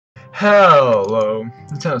Hello,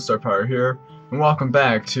 Nintendo Star Power here, and welcome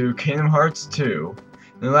back to Kingdom Hearts 2.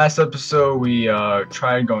 In the last episode, we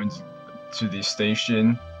tried going to the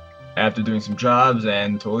station after doing some jobs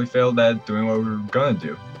and totally failed at doing what we were gonna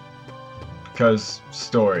do. Because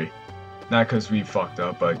story. Not because we fucked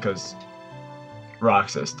up, but because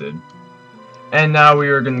Roxas did. And now we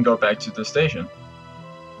are gonna go back to the station.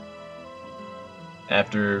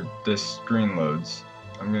 After this screen loads.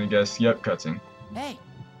 I'm gonna guess, yep, cutscene. Hey.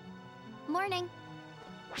 Morning.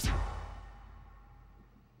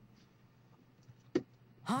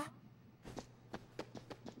 Huh?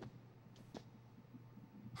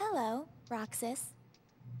 Hello, Roxas.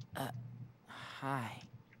 Hi.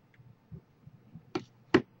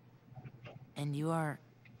 And you are...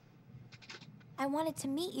 I wanted to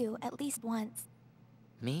meet you at least once.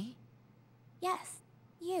 me? Yes,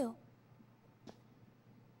 you.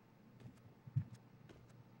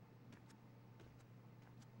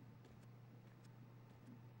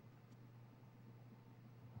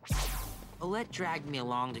 Olette dragged me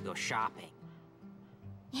along to go shopping.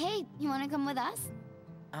 Hey, you want to come with us?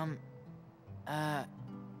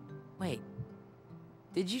 Wait.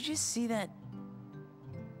 Did you just see that?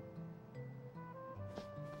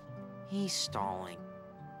 He's stalling.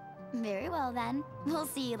 Very well then. We'll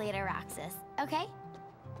see you later, Roxas. Okay?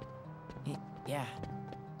 Yeah.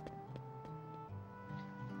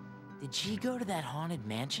 Did she go to that haunted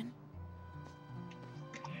mansion?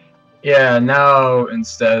 Yeah, now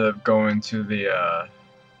instead of going to the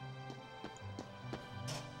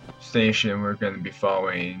station, we're going to be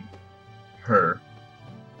following her.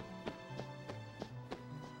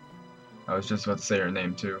 I was just about to say her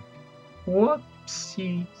name too.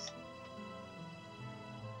 Whoopsies.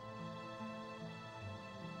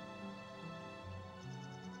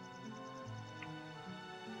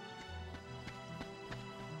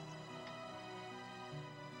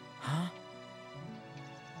 Huh?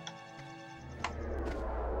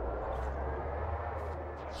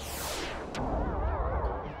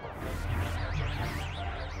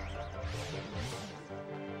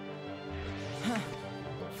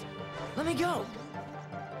 Let me go!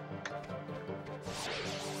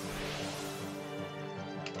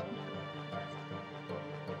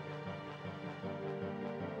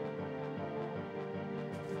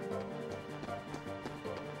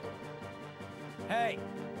 Hey,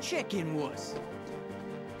 chicken wuss.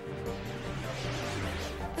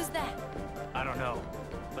 Who's that? I don't know,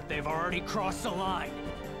 but they've already crossed the line.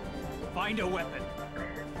 Find a weapon.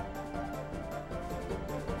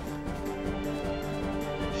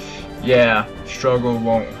 Yeah, struggle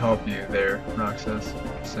won't help you there, Roxas.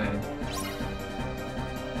 Saying.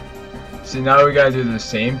 See, now we gotta do the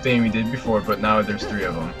same thing we did before, but now there's 3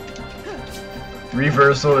 of them.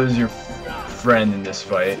 Reversal is your friend in this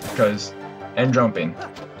fight, and jumping.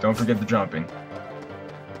 Don't forget the jumping.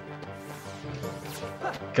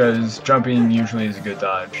 Because jumping usually is a good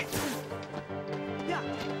dodge.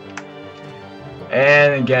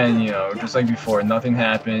 And again, you know, just like before, nothing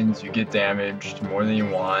happens, you get damaged more than you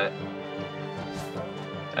want.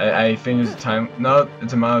 I think it's time. No,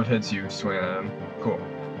 it's the amount of hits you swing at them. Cool.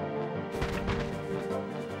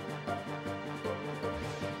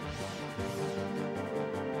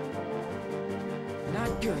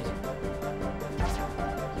 Not good.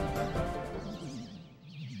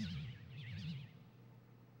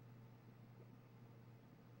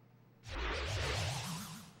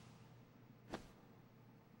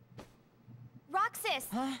 Roxas!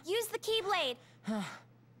 Huh? Use the Keyblade! Huh?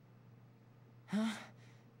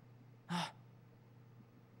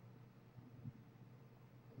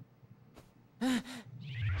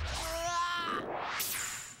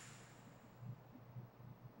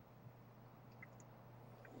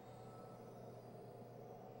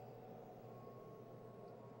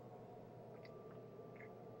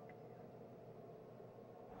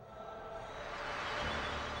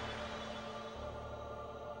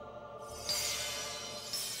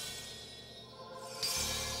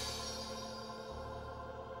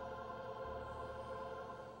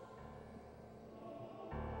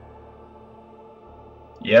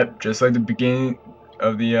 Yep, just like the beginning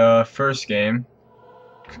of the first game,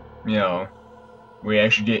 you know, we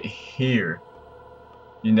actually get here.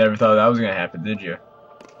 You never thought that was gonna happen, did you?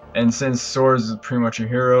 And since Swords is pretty much a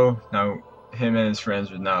hero, now him and his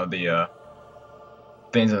friends are now the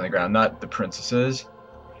things on the ground, not the princesses.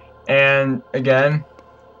 And again,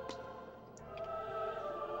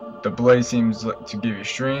 the blade seems to give you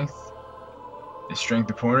strength. A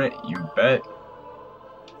strength opponent, you bet.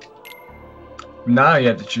 Now you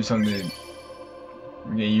have to choose something.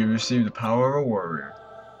 Yeah, you receive the power of a warrior.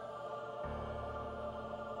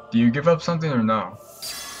 Do you give up something or no?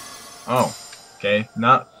 Oh, okay,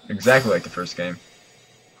 not exactly like the first game.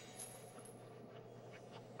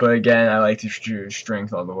 But again, I like to choose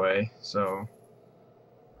strength all the way, so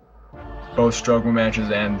both struggle matches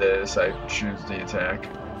and this, I choose the attack.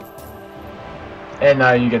 And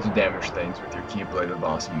now you get to damage things with your Keyblade of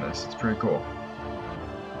Awesomeness. It's pretty cool.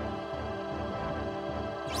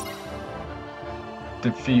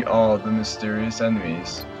 Defeat all the mysterious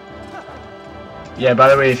enemies. Yeah, by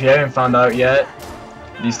the way, if you haven't found out yet,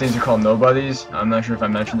 these things are called nobodies. I'm not sure if I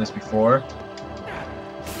mentioned this before.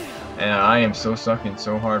 And I am so sucking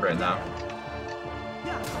so hard right now.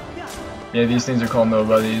 Yeah, these things are called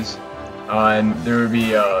nobodies. And there would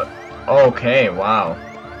be, okay, wow.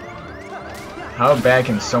 How bad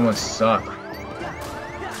can someone suck?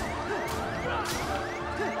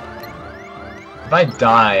 If I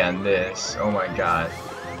die on this, oh my god,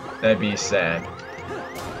 that'd be sad.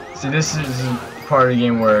 See, this is part of the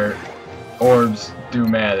game where orbs do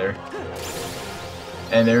matter.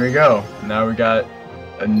 And there we go. Now we got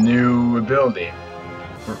a new ability.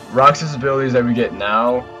 Roxas' abilities that we get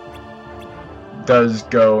now does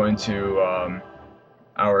go into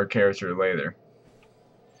our character later.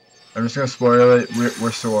 I'm just gonna spoil it.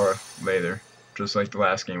 We're Sora later, just like the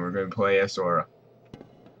last game. We're gonna play as Sora.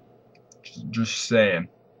 Just saying.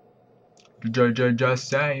 Just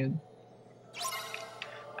saying.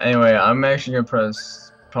 Anyway, I'm actually gonna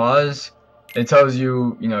press pause. It tells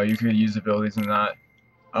you, you know, you could use abilities or not.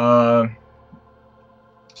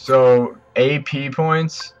 So AP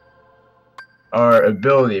points are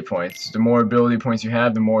ability points. The more ability points you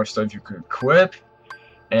have, the more stuff you could equip.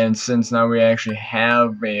 And since now we actually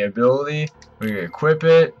have a ability, we can equip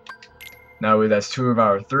it. Now that's 2 of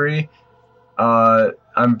our 3.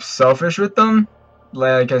 I'm selfish with them.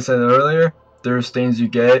 Like I said earlier, there's things you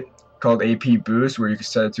get called AP boost where you can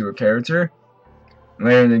set it to a character.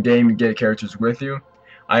 Later in the game, you get characters with you.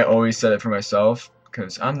 I always set it for myself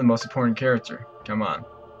because I'm the most important character. Come on.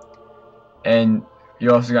 And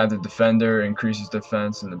you also got the defender, increases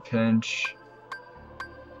defense in the pinch.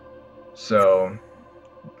 So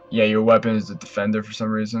yeah, your weapon is the defender for some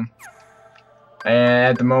reason. And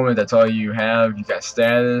at the moment, that's all you have. You got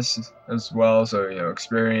status as well, so you know,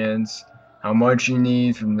 experience, how much you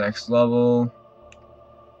need for the next level,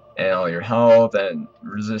 and all your health and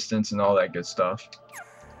resistance and all that good stuff.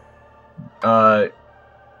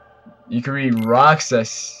 You can read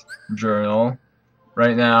Roxas' journal.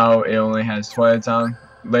 Right now, it only has Twilight Town.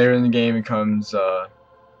 Later in the game, it comes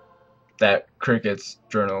that Cricket's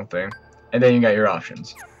journal thing, and then you got your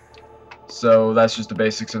options. So that's just the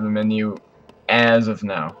basics of the menu as of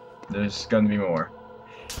now. There's gonna be more.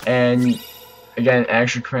 And again,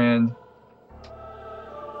 action command.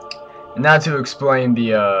 And now to explain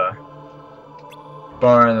the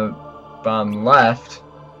bar on the bottom left.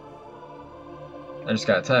 I just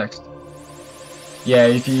got a text. Yeah,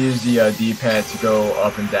 you can use the D-pad to go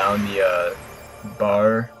up and down the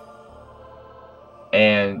bar.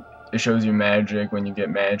 And it shows you magic. When you get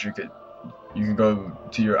magic, you can go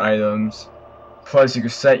to your items. Plus, you can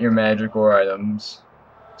set your magic or items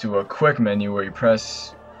to a quick menu where you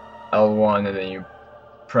press L1 and then you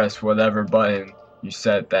press whatever button you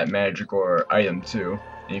set that magic or item to.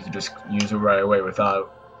 And you can just use it right away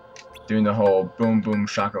without doing the whole boom boom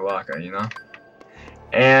shakalaka, you know?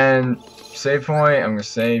 And save point, I'm gonna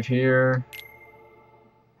save here.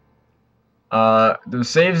 The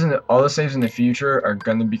saves all the saves in the future are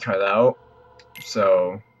gonna be cut out.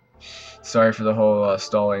 So sorry for the whole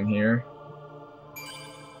stalling here,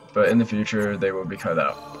 but in the future they will be cut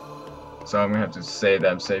out. So I'm gonna have to say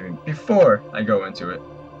that I'm saving before I go into it.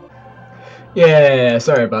 Yeah,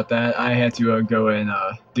 sorry about that. I had to go and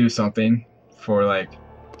do something for like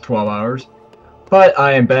 12 hours. But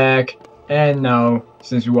I am back, and now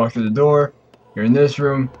since we walked through the door, you're in this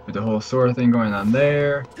room with the whole Sora thing going on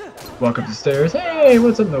there. Walk up the stairs. Hey,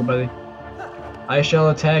 what's up, nobody? I shall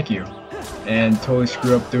attack you, and totally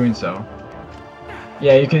screw up doing so.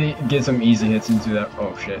 Yeah, you could get some easy hits into that.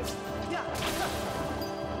 Oh shit.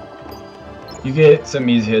 You get some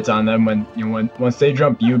easy hits on them when once they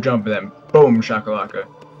jump, you jump them. Boom, shakalaka.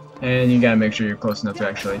 And you gotta make sure you're close enough to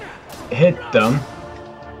actually hit them.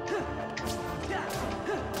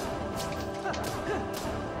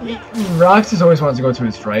 Roxas always wants to go to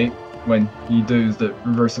his right when he does the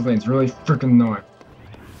reversal thing. It's really freaking annoying.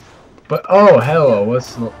 But oh, hello,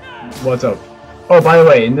 what's up? Oh, by the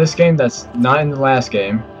way, in this game that's not in the last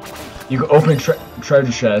game, you can open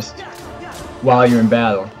treasure chest while you're in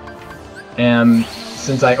battle. And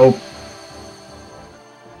since I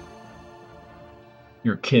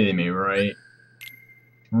You're kidding me, right?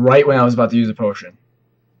 Right when I was about to use a potion.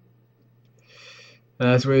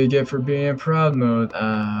 That's what you get for being in proud mode.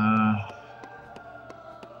 I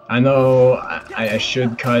know I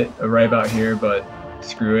should cut right about here, but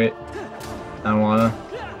screw it. I don't wanna.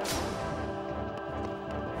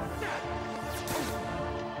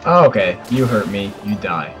 Oh, okay, you hurt me. You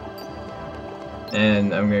die.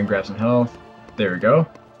 And I'm gonna grab some health. There we go.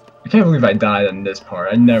 I can't believe I died on this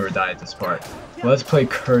part. I never died at this part. Let's play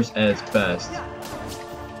Curse at its best.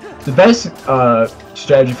 The best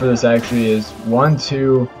strategy for this actually is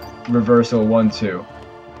 1-2 reversal 1-2.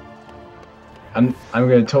 I'm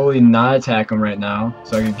gonna totally not attack him right now,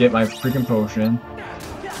 so I can get my freaking potion.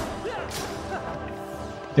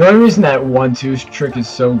 The only reason that 1-2 trick is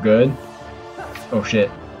so good, oh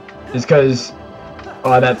shit, is because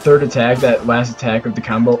that third attack, that last attack of the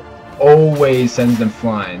combo, always sends them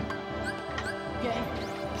flying.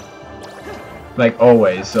 Like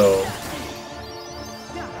always, so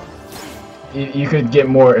you could get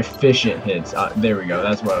more efficient hits. There we go,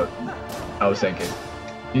 that's what I was thinking.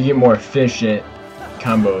 You get more efficient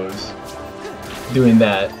combos doing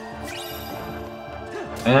that.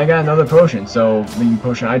 And I got another potion, so the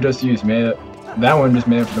potion I just used that one just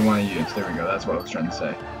made up for the one I used. There we go, that's what I was trying to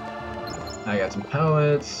say. I got some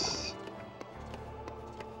pellets.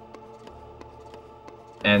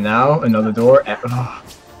 And now another door.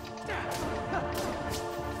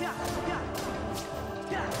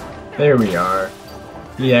 There we are.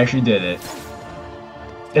 He actually did it.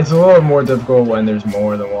 It's a little more difficult when there's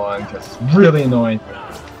more than one, because it's really annoying.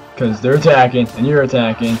 Because they're attacking, and you're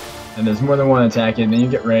attacking, and there's more than one attacking, then you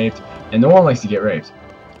get raped, and no one likes to get raped.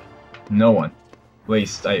 No one. At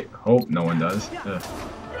least, I hope no one does. Ugh.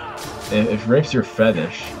 If rape's your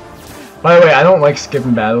fetish. By the way, I don't like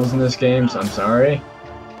skipping battles in this game, so I'm sorry.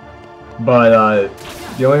 But,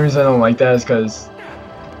 the only reason I don't like that is because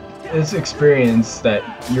it's experience that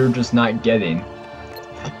you're just not getting.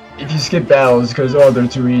 If you skip battles because, oh, they're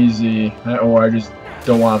too easy, or I just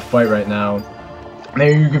don't want to fight right now,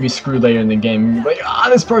 maybe you could be screwed later in the game. You're like,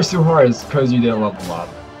 this part's too hard. It's because you didn't level up.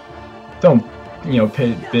 Don't,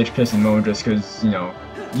 bitch, piss, and moan just because,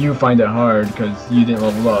 you find it hard because you didn't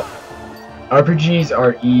level up. RPGs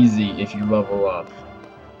are easy if you level up.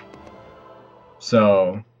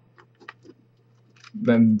 So,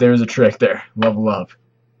 then there's a trick there. Level up.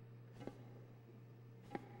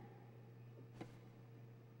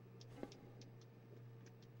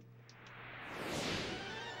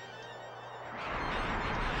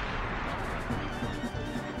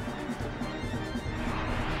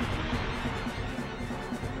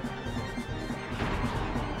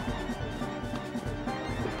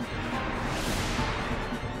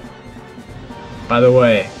 By the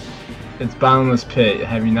way, it's Bottomless Pit.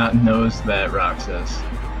 Have you not noticed that, Roxas?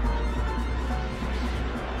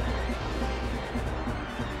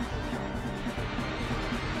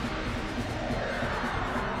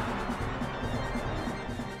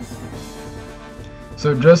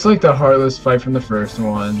 So just like the Heartless fight from the first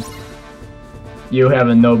one, you have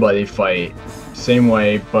a nobody fight. Same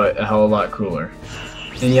way, but a hell of a lot cooler.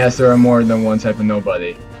 And yes, there are more than one type of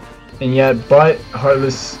nobody. And yet, but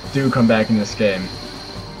Heartless do come back in this game.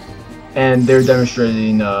 And they're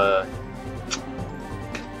demonstrating that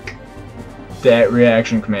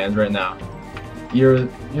reaction commands right now. You're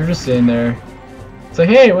just sitting there. It's like,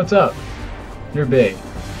 hey, what's up? You're big.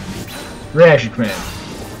 Reaction command.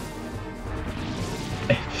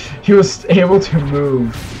 He was able to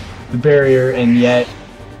move the barrier, and yet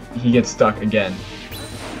he gets stuck again.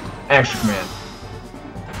 Action command.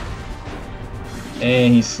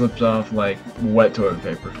 And he slips off like wet toilet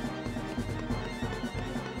paper.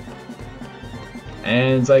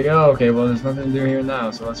 And it's like, oh, okay, well, there's nothing to do here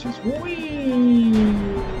now, so let's just whee!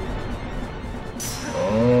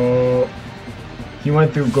 Oh. He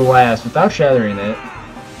went through glass without shattering it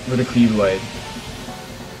with a Keyblade.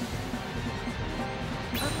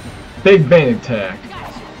 Big Bang attack.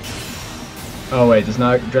 Oh, wait, does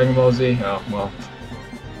not Dragon Ball Z? Oh, well.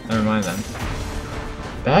 Never mind then.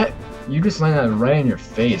 That. You just landed that right in your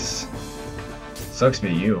face. Sucks to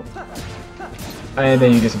be you. And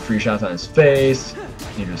then you get some free shots on his face.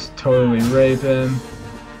 You just totally rape him.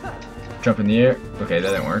 Jump in the air. Okay, that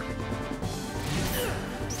didn't work.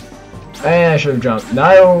 And I should have jumped.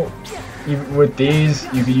 Now, with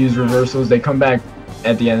these, you could use reversals. They come back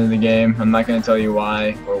at the end of the game. I'm not going to tell you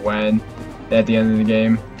why or when at the end of the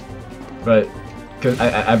game. But, because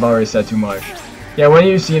I've already said too much. Yeah, when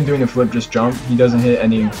you see him doing the flip, just jump. He doesn't hit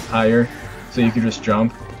any higher, so you can just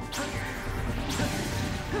jump.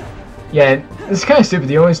 Yeah, it's kind of stupid.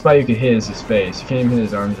 The only spot you can hit is his face. You can't even hit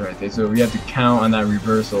his arms or anything, so you have to count on that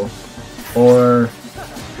reversal. Or,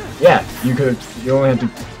 yeah, you only have to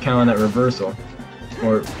count on that reversal.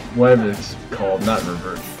 or whatever it's called, not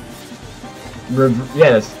revert.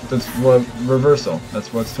 Yeah, that's what reversal.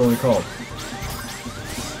 That's what it's totally called.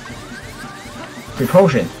 Okay,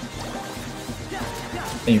 potion.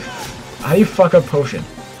 Hey, how do you fuck up potion?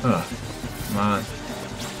 Ugh, come on.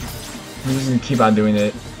 I'm just gonna keep on doing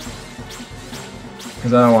it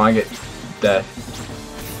because I don't want to get death.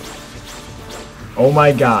 Oh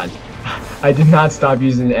my god. I did not stop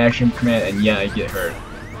using the action command and yet I get hurt.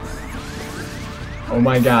 Oh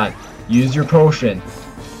my god. Use your potion.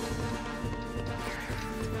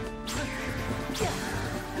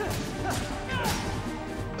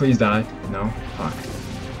 Please die. No? Fuck.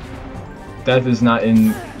 Death is not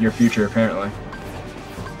in your future, apparently.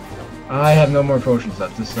 I have no more potions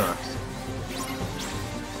left. This sucks.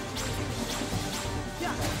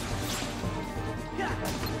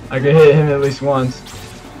 I could hit him at least once.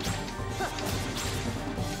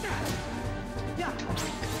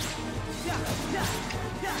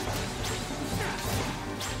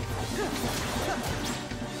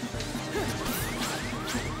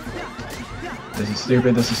 This is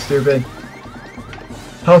stupid, this is stupid.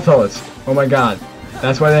 Health pellets. Oh my god.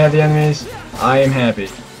 That's why they have the enemies? I am happy.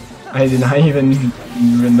 I did not even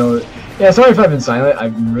know it. Yeah, sorry if I've been silent.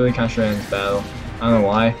 I'm really concentrating on this battle. I don't know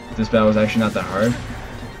why. This battle is actually not that hard.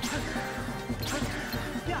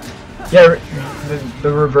 Yeah,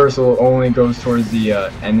 the reversal only goes towards the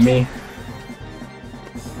enemy.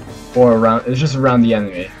 Or around, it's just around the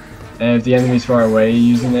enemy. And if the enemy's far away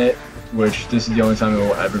using it, which this is the only time it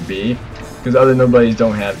will ever be, because other nobodies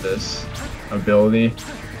don't have this ability.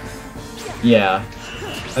 Yeah.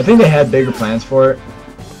 I think they had bigger plans for it,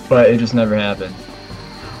 but it just never happened.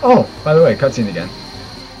 Oh, by the way, cutscene again.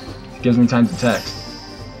 It gives me time to text.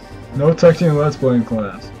 No texting in Let's Play in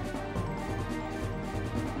class.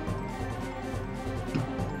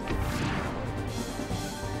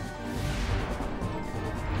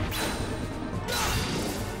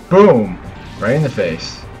 Boom! Right in the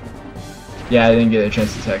face. Yeah, I didn't get a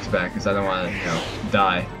chance to text back because I don't want to, you know,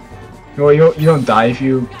 die. Well, you don't die if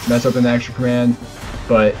you mess up an action command,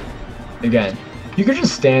 but again, you could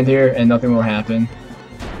just stand here and nothing will happen.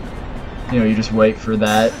 You know, you just wait for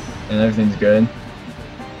that and everything's good.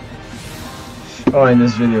 Oh, and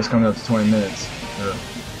this video is coming up to 20 minutes. Ugh.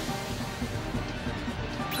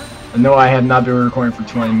 No, I have not been recording for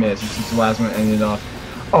 20 minutes since the last one ended off.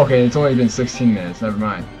 Okay, it's only been 16 minutes, never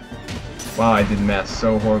mind. Wow, I did math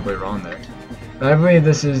so horribly wrong there. And I believe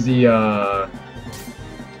this is the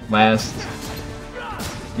last,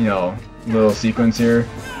 you know, little sequence here.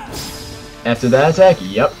 After that attack,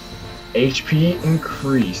 yep, HP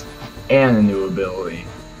increased and a new ability.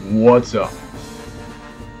 What's up?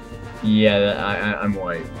 Yeah, I'm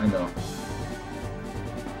white, I know.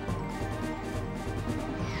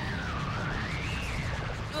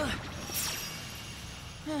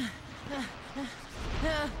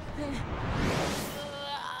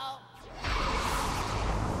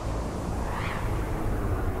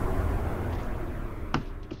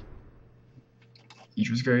 Each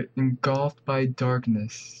was great, engulfed by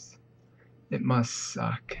darkness. It must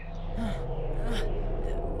suck.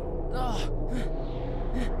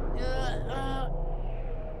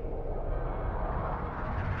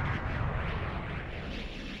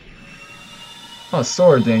 Oh,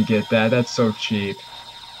 Sword didn't get that. That's so cheap.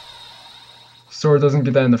 Sword doesn't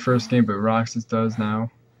get that in the first game, but Roxas does now.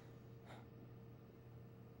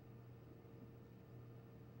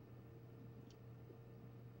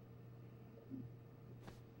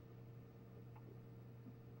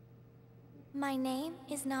 My name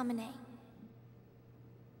is Naminé.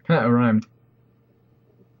 That rhymed.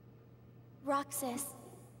 Roxas.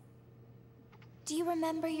 Do you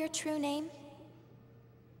remember your true name?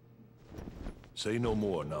 Say no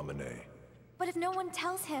more, Naminé. But if no one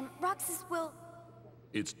tells him, Roxas will...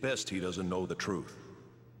 It's best he doesn't know the truth.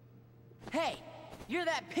 Hey, you're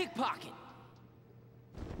that pickpocket.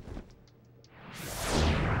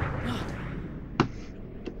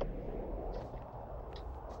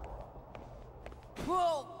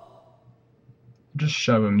 Whoa! Just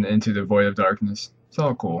shove him into the void of darkness. It's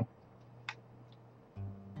all cool.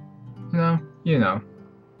 No, you know.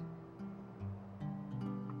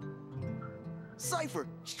 Cypher,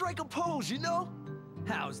 strike a pose, you know?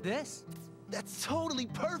 How's this? That's totally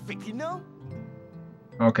perfect, you know?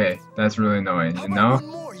 Okay, that's really annoying, How you about know? one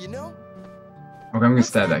more, you know? Okay, I'm gonna What's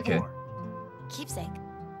stab that kid. for? Keepsake.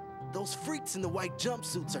 Those freaks in the white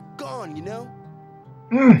jumpsuits are gone, you know?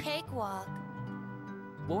 Cakewalk.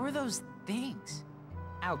 What were those things?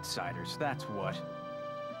 Outsiders, that's what.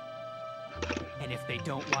 And if they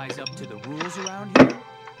don't wise up to the rules around here,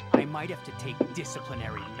 I might have to take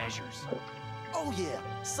disciplinary measures. Oh yeah,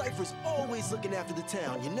 Cypher's always looking after the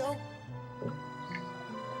town, you know?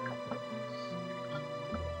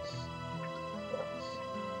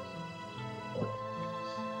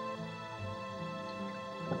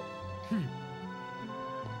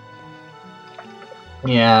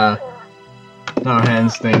 Yeah. Now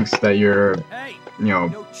Hans thinks that you're, Hey, you know,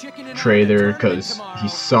 no chicken and traitor out at the because tournament he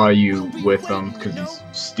tomorrow. saw you with them because he's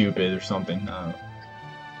stupid or something.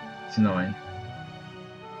 It's annoying.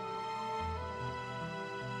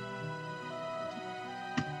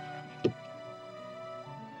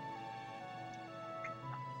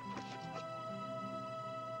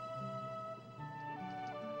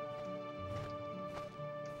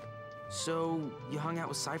 So, you hung out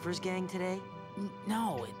with Cypher's gang today?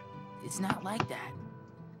 No, it's not like that.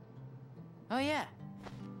 Oh yeah.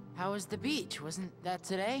 How was the beach? Wasn't that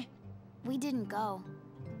today? We didn't go.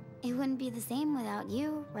 It wouldn't be the same without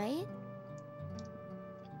you, right?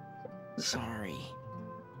 Sorry.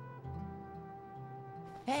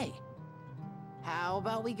 Hey, how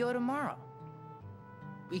about we go tomorrow?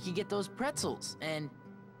 We could get those pretzels and...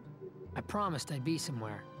 I promised I'd be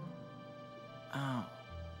somewhere. Oh.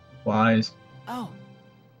 Wise. Oh.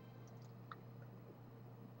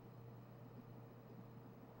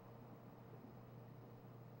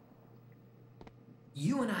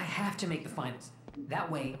 You and I have to make the finals. That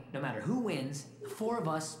way, no matter who wins, the four of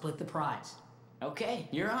us split the prize. Okay,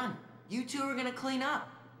 you're on. You two are gonna clean up.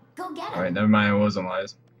 Go get him. Alright, never mind, it wasn't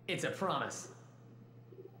lies. It's a promise.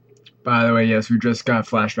 By the way, yes, we just got a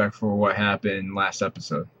flashback for what happened last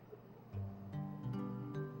episode.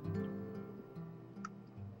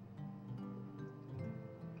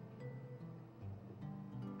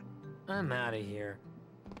 I'm out of here.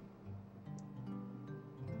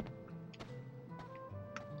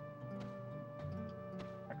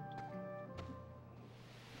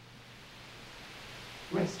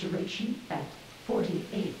 Restoration at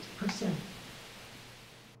 48%.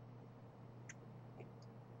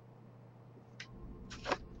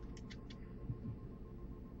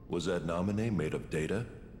 Was that Naminé made of data?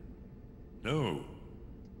 No.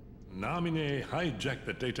 Naminé hijacked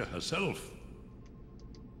the data herself.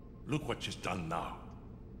 Look what she's done now.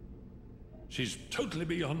 She's totally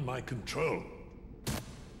beyond my control.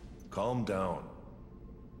 Calm down.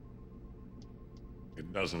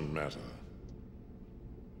 It doesn't matter.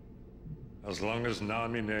 As long as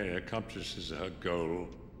Naminé accomplishes her goal,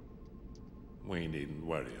 we needn't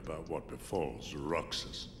worry about what befalls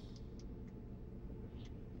Roxas.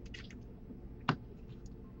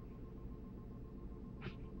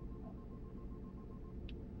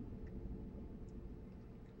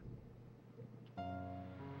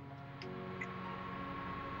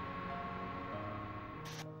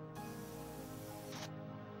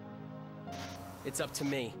 It's up to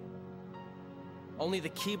me. Only the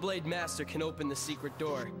Keyblade Master can open the secret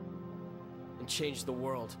door and change the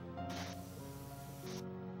world.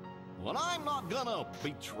 Well, I'm not gonna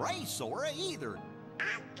betray Sora either.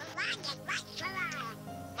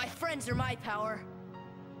 My friends are my power.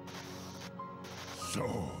 So,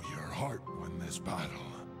 your heart won this battle.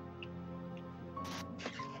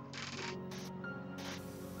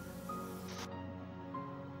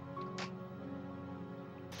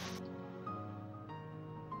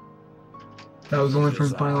 That was only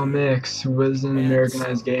from Final Mix. It was an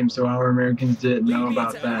Americanized game, so our Americans didn't know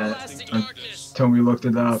about that until we looked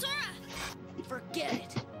it up. Forget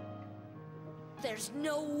it. There's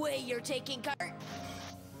no way you're taking Kart.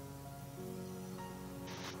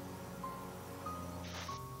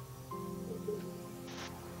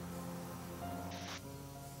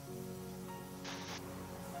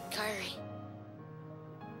 Kairi.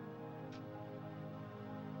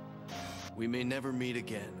 We may never meet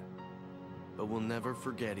again, but we'll never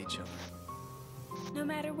forget each other. No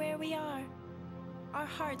matter where we are, our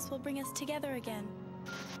hearts will bring us together again.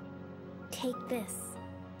 Take this.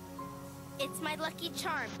 It's my lucky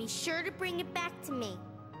charm. Be sure to bring it back to me.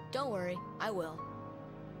 Don't worry, I will.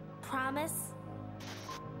 Promise?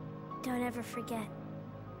 Don't ever forget.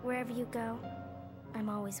 Wherever you go, I'm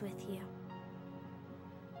always with you.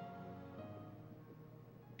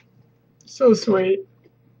 So sweet.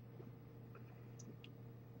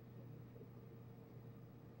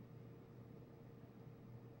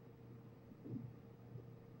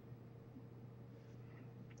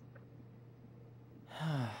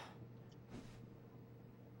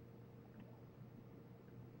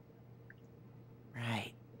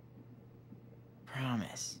 Right.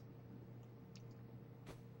 Promise.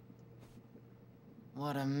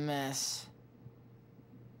 What a mess.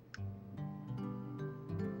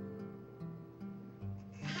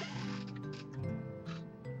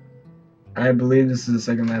 I believe this is the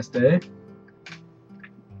second last day.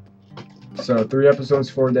 So 3 episodes,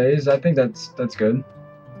 4 days. I think that's good.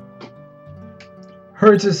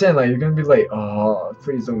 Hurts is saying like you're gonna be late. Oh,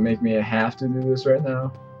 please don't make me have to do this right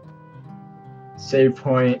now. Save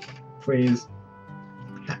point, please.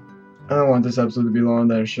 I don't want this episode to be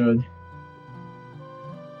longer than it should.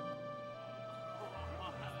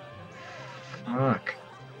 Fuck.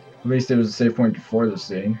 At least there was a save point before the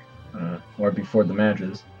scene, or before the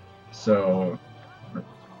matches, so it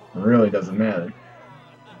really doesn't matter.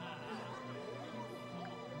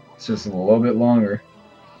 It's just a little bit longer.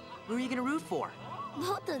 Who are you gonna root for?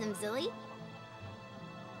 Both of them, silly.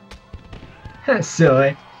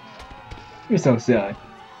 Silly. You're so silly.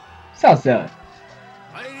 So silly.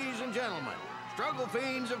 Ladies and gentlemen, struggle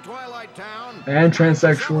fiends of Twilight Town And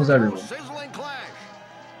transsexuals everywhere. sizzling clash.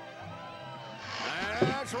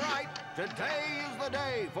 That's right. Today is the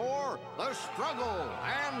day for the struggle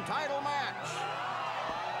and title match.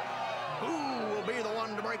 Who will be the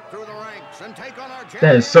one to break through the ranks and take on our champion?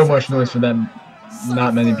 That is so much noise for them.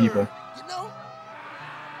 Not many people.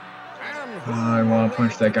 I want to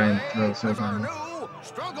punch that guy in the throat so bad.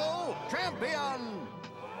 Struggle champion.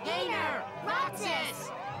 Gainer, Roxas.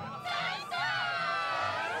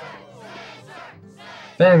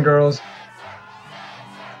 Fangirls.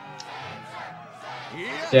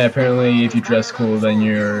 Yeah, apparently if you dress cool, then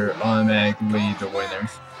you're automatically the winner.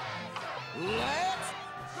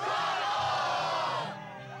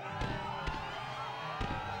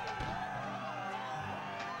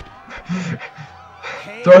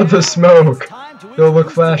 Throw the smoke. It'll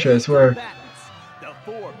look flashy, I swear. The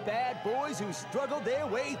 4 bad boys who struggled their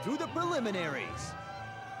way through the preliminaries.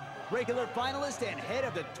 Regular finalist and head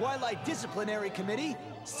of the Twilight Disciplinary Committee,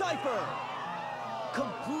 Cypher.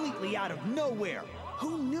 Completely out of nowhere.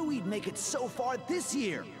 Who knew he'd make it so far this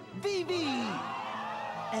year? Vivi.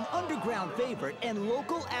 An underground favorite and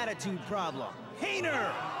local attitude problem,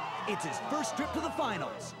 Hayner. It's his first trip to the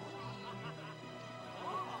finals.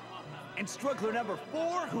 And struggler number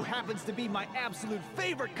 4, who happens to be my absolute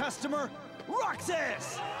favorite customer,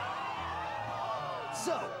 Roxas!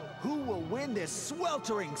 So, who will win this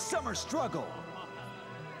sweltering summer struggle?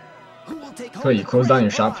 Who will take home Wait, you closed down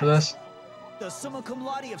your shop for this? the summa cum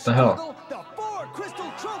laude of The hell? struggle, the 4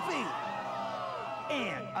 Crystal Trophy!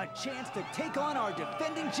 And a chance to take on our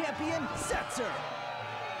defending champion, Setzer!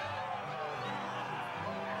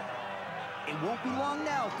 It won't be long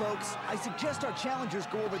now, folks. I suggest our challengers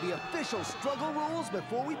go over the official struggle rules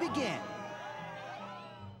before we begin.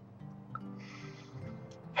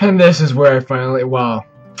 And this is where I finally, wow.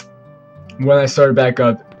 When I started back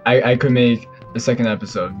up, I could make the second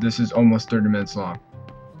episode. This is almost 30 minutes long.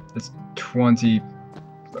 It's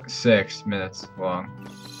 26 minutes long.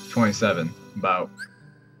 27, about.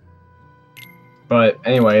 But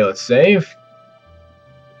anyway, let's save.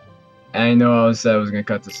 I know I said I was gonna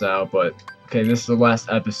cut this out, but okay, this is the last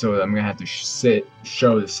episode. I'm gonna have to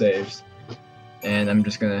show the saves, and I'm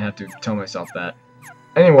just gonna have to tell myself that.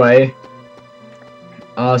 Anyway,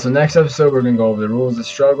 so next episode we're gonna go over the rules of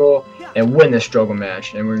struggle and win the struggle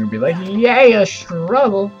match, and we're gonna be like, yeah,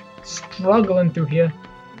 struggling through here,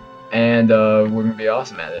 and we're gonna be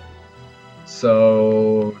awesome at it.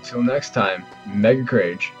 So till next time, Mega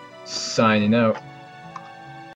Crage signing out.